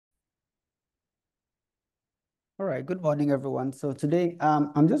All right, good morning, everyone. So today,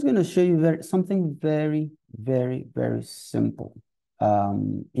 I'm just going to show you something very, very simple.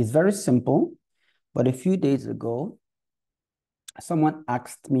 It's very simple, but a few days ago, someone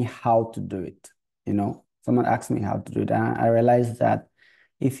asked me how to do it. Someone asked me how to do it, and I realized that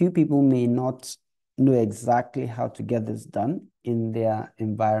a few people may not know exactly how to get this done in their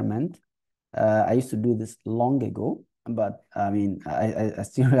environment. I used to do this long ago, but I mean, I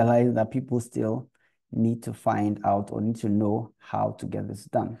still realize that people still need to find out or need to know how to get this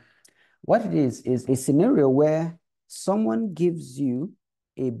done. What it is a scenario where someone gives you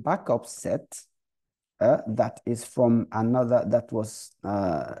a backup set that is from another, that was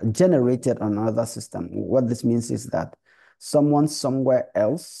generated on another system. What this means is that someone somewhere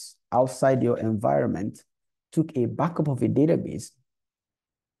else outside your environment took a backup of a database,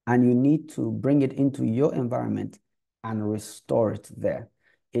 and you need to bring it into your environment and restore it there.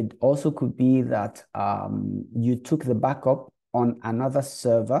 It also could be that you took the backup on another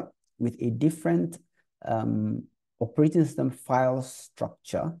server with a different operating system file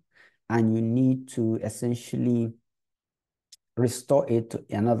structure, and you need to essentially restore it to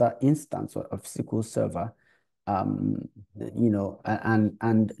another instance of SQL Server, and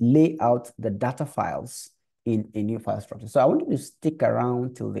lay out the data files in a new file structure. So I want you to stick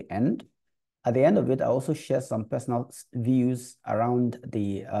around till the end. At the end of it, I also share some personal views around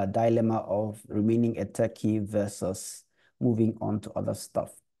the dilemma of remaining a techie versus moving on to other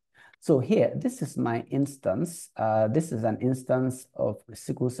stuff. So here, this is my instance. This is an instance of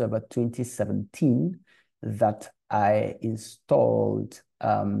SQL Server 2017 that I installed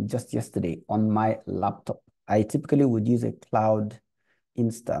just yesterday on my laptop. I typically would use a cloud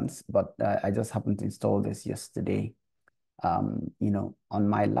instance, but I just happened to install this yesterday. On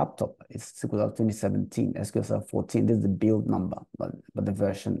my laptop. It's SQL Server 2017, SQL Server 14. This is the build number, but the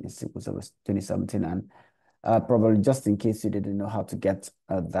version is SQL Server 2017. And probably just in case you didn't know how to get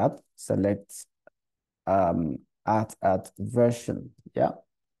that, select add version. Yeah,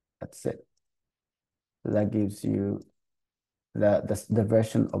 that's it. That gives you the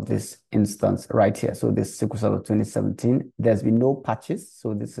version of this instance right here. So this SQL Server 2017, there's been no patches.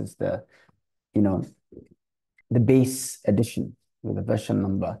 So this is the base edition with the version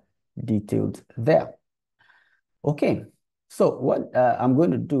number detailed there. Okay, so what I'm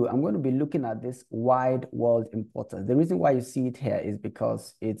going to do, I'm going to be looking at this wide world importer. The reason why you see it here is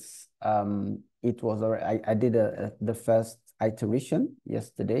because it's it was already, I did the first iteration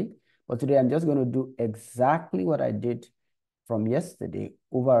yesterday, but today I'm just going to do exactly what I did from yesterday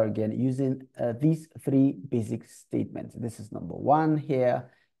over again using these three basic statements. This is number one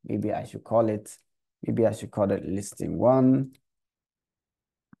here. Maybe I should call it listing one,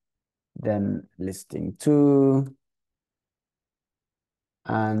 then listing two,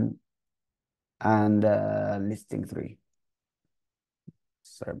 and listing three.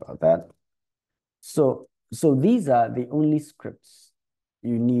 Sorry about that. So these are the only scripts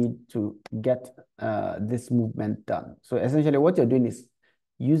you need to get this movement done. So essentially what you're doing is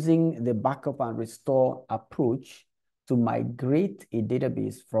using the backup and restore approach to migrate a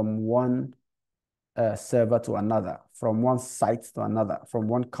database from one server to another, from one site to another, from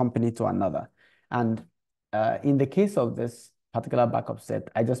one company to another. And in the case of this particular backup set,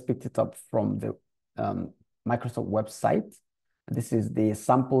 I just picked it up from the Microsoft website. This is the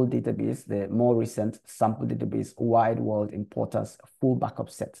sample database, the more recent sample database, wide world importers full backup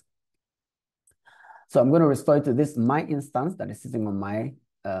set. So I'm going to restore it to this my instance that is sitting on my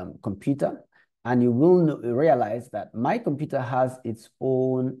computer. And you will realize that my computer has its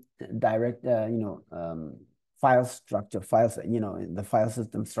own direct, file structure, files, the file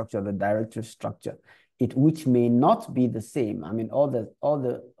system structure, the directory structure, which may not be the same. I mean, all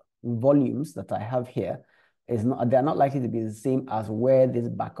the volumes that I have here they're not likely to be the same as where this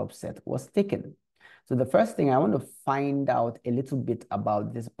backup set was taken. So the first thing I want to find out a little bit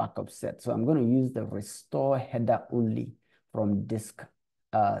about this backup set. So I'm going to use the restore header only from disk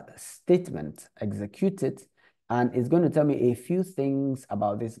statement, execute it, and it's going to tell me a few things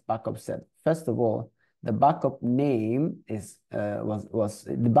about this backup set. First of all, the backup name is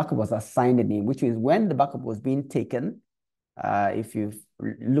the backup was assigned a name, which means when the backup was being taken, if you've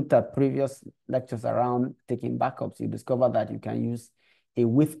looked at previous lectures around taking backups, you discover that you can use a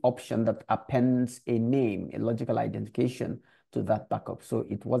with option that appends a name, a logical identification to that backup. So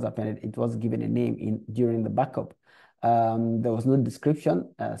it was appended, it was given a name during the backup. There was no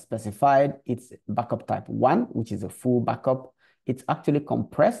description specified. It's backup type 1, which is a full backup. It's actually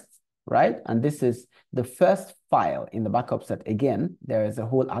compressed, right? And this is the first file in the backup set. Again, there is a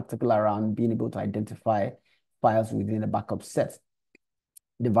whole article around being able to identify files within a backup set.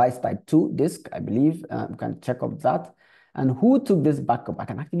 device type 2 disk, I believe. You can check up that. And who took this backup? I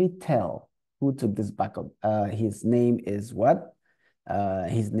can actually tell who took this backup. His name is what?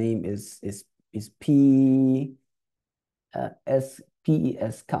 His name is P S P E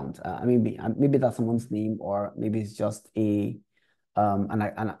S count. Maybe that's someone's name, or maybe it's just an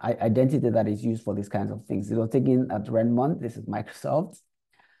identity that is used for these kinds of things. It was taken at Redmond. This is Microsoft.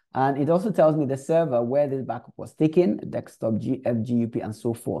 And it also tells me the server where this backup was taken, desktop, GFGUP, and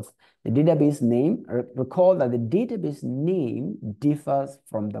so forth. The database name, recall that the database name differs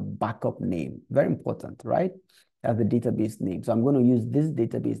from the backup name. Very important, right? That's the database name. So I'm going to use this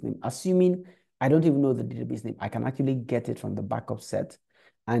database name, assuming I don't even know the database name. I can actually get it from the backup set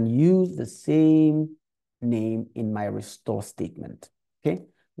and use the same name in my restore statement, okay?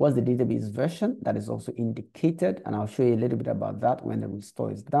 What's the database version? That is also indicated, and I'll show you a little bit about that when the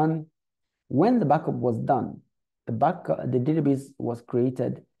restore is done. When the backup was done, the database was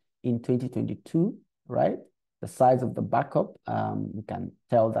created in 2022, right? The size of the backup, you can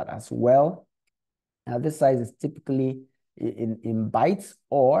tell that as well. Now, this size is typically in bytes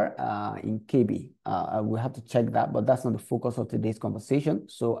or in KB. We'll have to check that, but that's not the focus of today's conversation,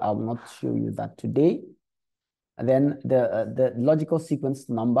 so I will not show you that today. And then the logical sequence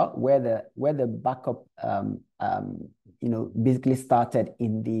number, where the backup basically started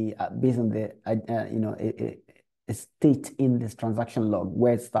in the based on the a state in this transaction log,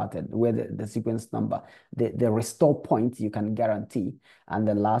 where it started, where the sequence number, the restore point you can guarantee, and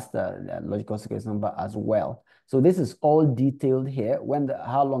the last logical sequence number as well. So this is all detailed here.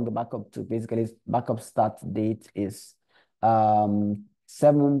 How long the backup took. Basically, backup start date is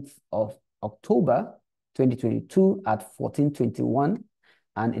 7th of October 2022 at 14:21,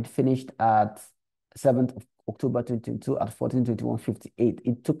 and it finished at 7th of October 2022 at 14:21:58.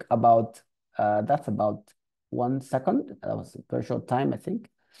 It took about that's about 1 second. That was a very short time, I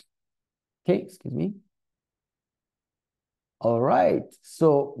think. Okay, excuse me. All right,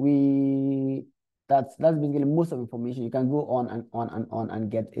 so that's basically most of the information. You can go on and on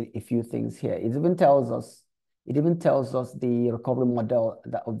and get a few things here. It even tells us the recovery model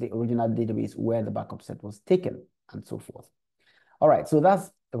of the original database, where the backup set was taken, and so forth. All right, so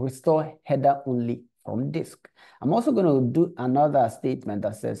that's the restore header only from disk. I'm also going to do another statement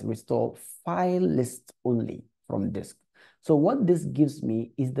that says restore file list only from disk. So what this gives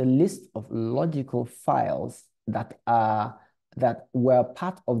me is the list of logical files that were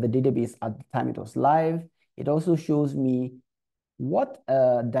part of the database at the time it was live. It also shows me what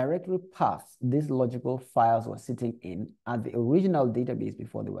directory paths these logical files were sitting in at the original database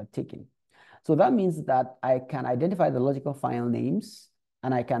before they were taken. So that means that I can identify the logical file names,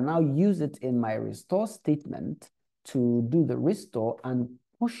 and I can now use it in my restore statement to do the restore and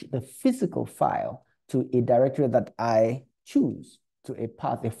push the physical file to a directory that I choose, to a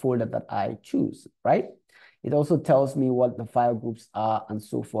path, a folder that I choose, right? It also tells me what the file groups are and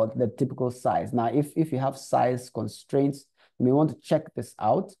so forth, the typical size. Now, if you have size constraints, you may want to check this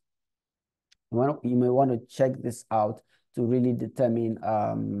out. You may want to check this out to really determine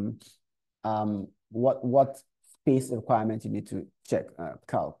what space requirement you need to check.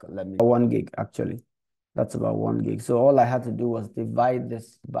 Calc, 1 gig actually. That's about 1 gig. So all I had to do was divide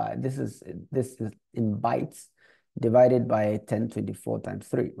this by, this is in bytes, divided by 1024 times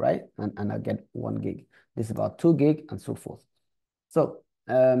 3, right? And I get 1 gig. This is about 2 gig and so forth. So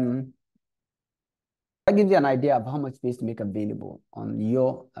that gives you an idea of how much space to make available on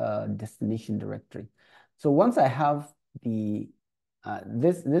your destination directory. So once I have the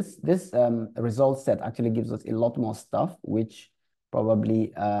this result set actually gives us a lot more stuff, which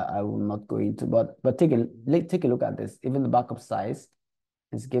probably I will not go into, but take a look at this. Even the backup size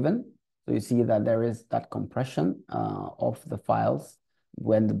is given. So you see that there is that compression of the files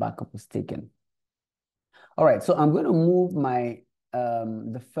when the backup was taken. All right, so I'm going to move my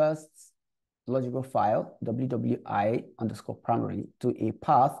the first logical file, wwi_primary, to a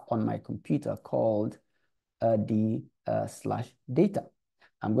path on my computer called d/data.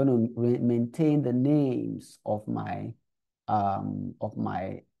 I'm going to maintain the names of my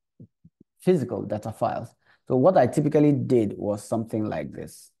physical data files. So what I typically did was something like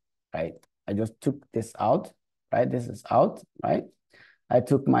this, right? I just took this out, right? This is out, right? I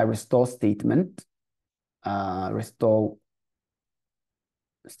took my restore statement, restore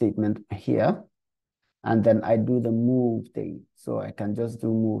statement here, and then I do the move thing. So I can just do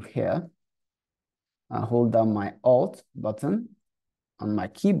move here. I hold down my Alt button on my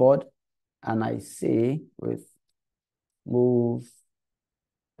keyboard, and I say with move,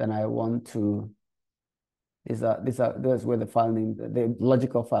 then I want to, these are where the file name, the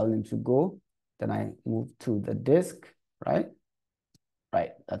logical file name should go. Then I move to the disk, right?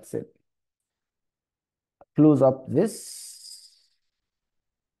 right? That's it. Close up this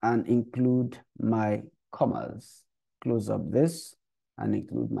and include my commas. Close up this and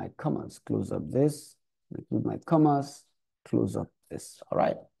include my commas. Close up this, include my commas, close up this. All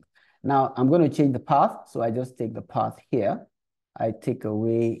right. Now I'm going to change the path. So I just take the path here. I take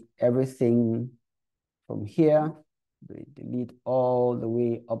away everything from here. We delete all the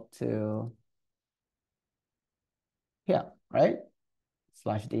way up to here, right?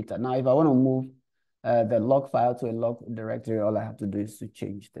 Slash data. Now, if I want to move the log file to a log directory, all I have to do is to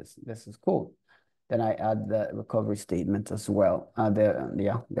change this. This is cool. Then I add the recovery statement as well.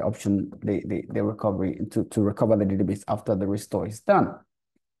 The option, the recovery to recover the database after the restore is done.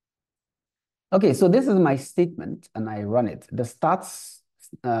 Okay, so this is my statement and I run it. The starts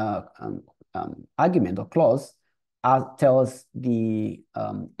argument or clause tells the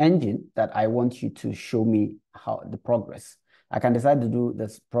engine that I want you to show me how the progress. I can decide to do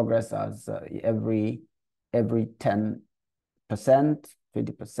this progress as every 10%,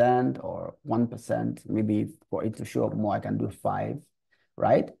 20%, or 1%. Maybe for it to show up more, I can do 5,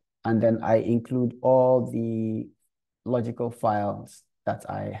 right? And then I include all the logical files that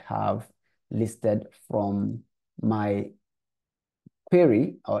I have listed from my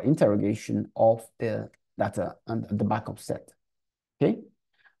query or interrogation of the data and the backup set. Okay,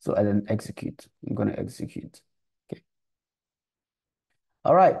 so I then execute. I'm going to execute. Okay.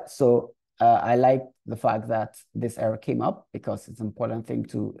 All right. So I like the fact that this error came up because it's an important thing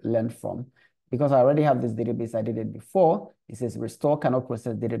to learn from. Because I already have this database, I did it before. It says restore cannot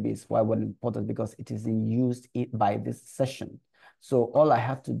process database. Why wasn't important? Because it is in use by this session. So all I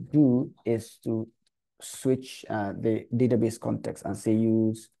have to do is to switch the database context and say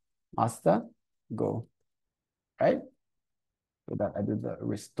use master go, right? So that I do the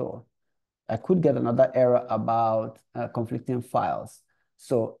restore. I could get another error about conflicting files.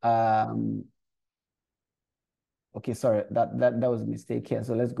 So, okay, sorry, that was a mistake here.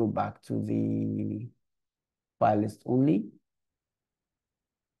 So let's go back to the file list only.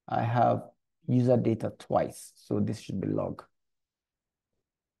 I have user data twice, so this should be log.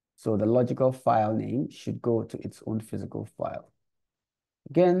 So the logical file name should go to its own physical file.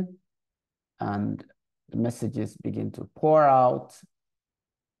 Again, and the messages begin to pour out.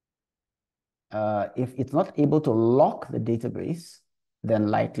 If it's not able to lock the database, then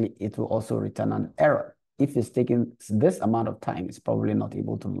likely it will also return an error. If it's taking this amount of time, it's probably not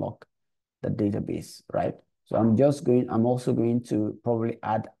able to lock the database, right? So I'm also going to probably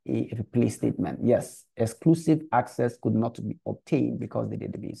add a replace statement. Yes, exclusive access could not be obtained because the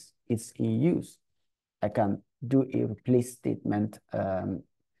database is in use. I can do a replace statement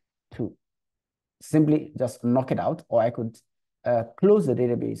to simply just knock it out, or I could close the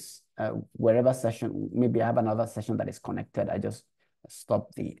database wherever session. Maybe I have another session that is connected. I just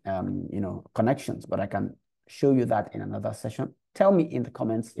stop the connections, but I can show you that in another session. Tell me in the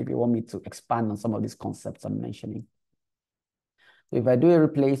comments if you want me to expand on some of these concepts I'm mentioning. If I do a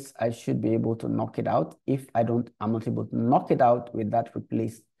replace, I should be able to knock it out. If I'm not able to knock it out with that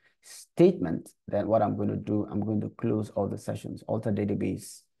replace statement, then what I'm going to do, I'm going to close all the sessions, alter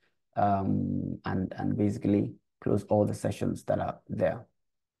database, and basically close all the sessions that are there.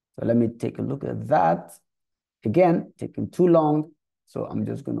 So let me take a look at that. Again, taking too long. So I'm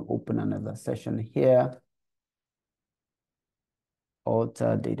just going to open another session here.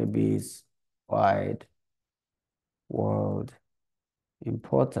 Alter database, wide world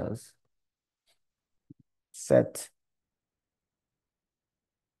importers, set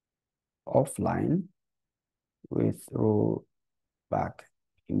offline with rollback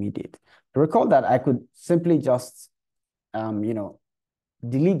immediate. Recall that I could simply just,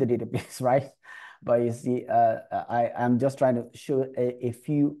 delete the database, right? But you see, I'm just trying to show a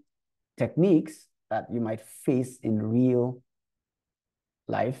few techniques that you might face in real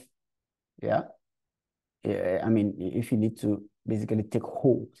life. Yeah. I mean, if you need to basically take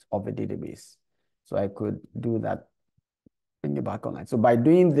hold of a database. So I could do that, bring it back online. So by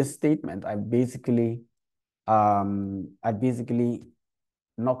doing this statement, I basically knocked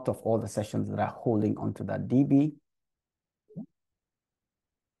off all the sessions that are holding onto that DB.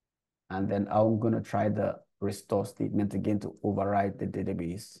 And then I'm going to try the restore statement again to override the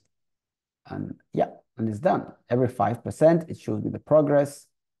database. And yeah, and it's done. Every 5%, it shows me the progress.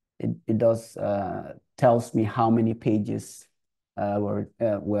 It does tells me how many pages were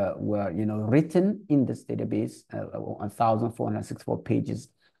written in this database. 1,464 pages.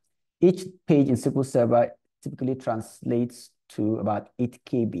 Each page in SQL Server typically translates to about 8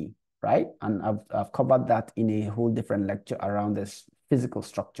 KB, right? And I've covered that in a whole different lecture around this physical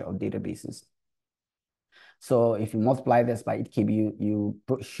structure of databases. So if you multiply this by 8 KB, you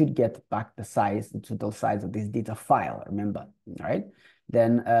should get back the size, the total size of this data file, remember, all right?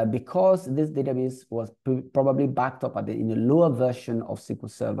 Then because this database was probably backed up in a lower version of SQL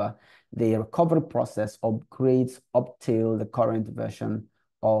Server, the recovery process upgrades up till the current version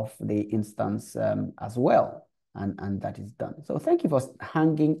of the instance as well. And that is done. So thank you for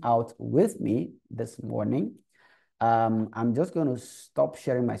hanging out with me this morning. I'm just going to stop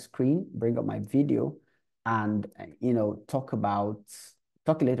sharing my screen, bring up my video, and talk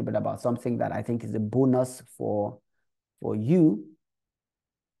a little bit about something that I think is a bonus for you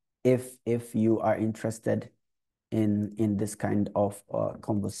if you are interested in this kind of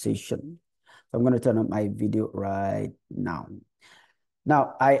conversation. So I'm going to turn on my video right now.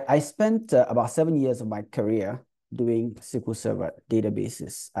 Now, I spent about 7 years of my career doing SQL Server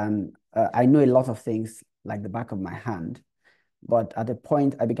databases, and I know a lot of things like the back of my hand. But at a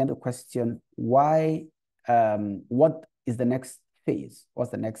point, I began to question why, what is the next phase?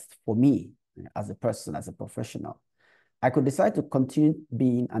 What's the next for me as a person, as a professional? I could decide to continue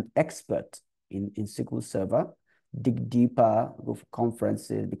being an expert in SQL Server, dig deeper, go for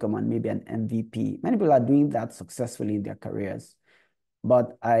conferences, become maybe an MVP. Many people are doing that successfully in their careers.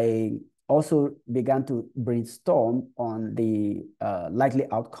 But I also began to brainstorm on the likely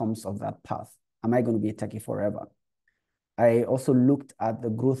outcomes of that path. Am I going to be a techie forever? I also looked at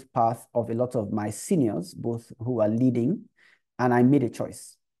the growth path of a lot of my seniors, both who are leading, and I made a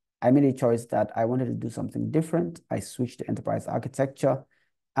choice. I made a choice that I wanted to do something different. I switched to enterprise architecture.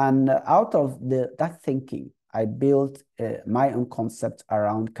 And out of that thinking, I built my own concept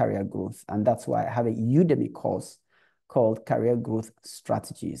around career growth. And that's why I have a Udemy course called Career Growth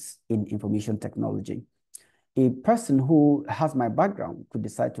Strategies in Information Technology. A person who has my background could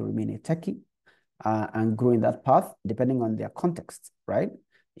decide to remain a techie and grow in that path, depending on their context, right?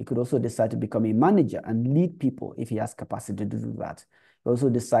 He could also decide to become a manager and lead people if he has capacity to do that. He also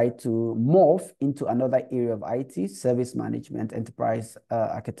decide to morph into another area of IT, service management, enterprise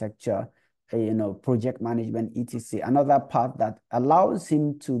architecture, project management, etc. Another path that allows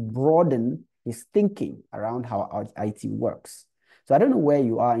him to broaden his thinking around how IT works. So I don't know where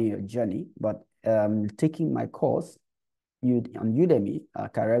you are in your journey, but taking my course on Udemy,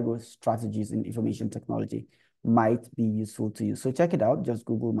 Career Growth Strategies in Information Technology might be useful to you. So check it out. Just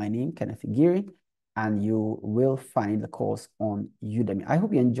Google my name, Kenneth Igiri, and you will find the course on Udemy. I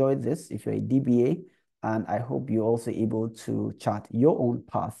hope you enjoyed this if you're a DBA, and I hope you're also able to chart your own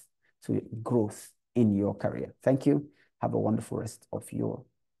path to growth in your career. Thank you. Have a wonderful rest of your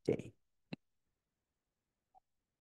day.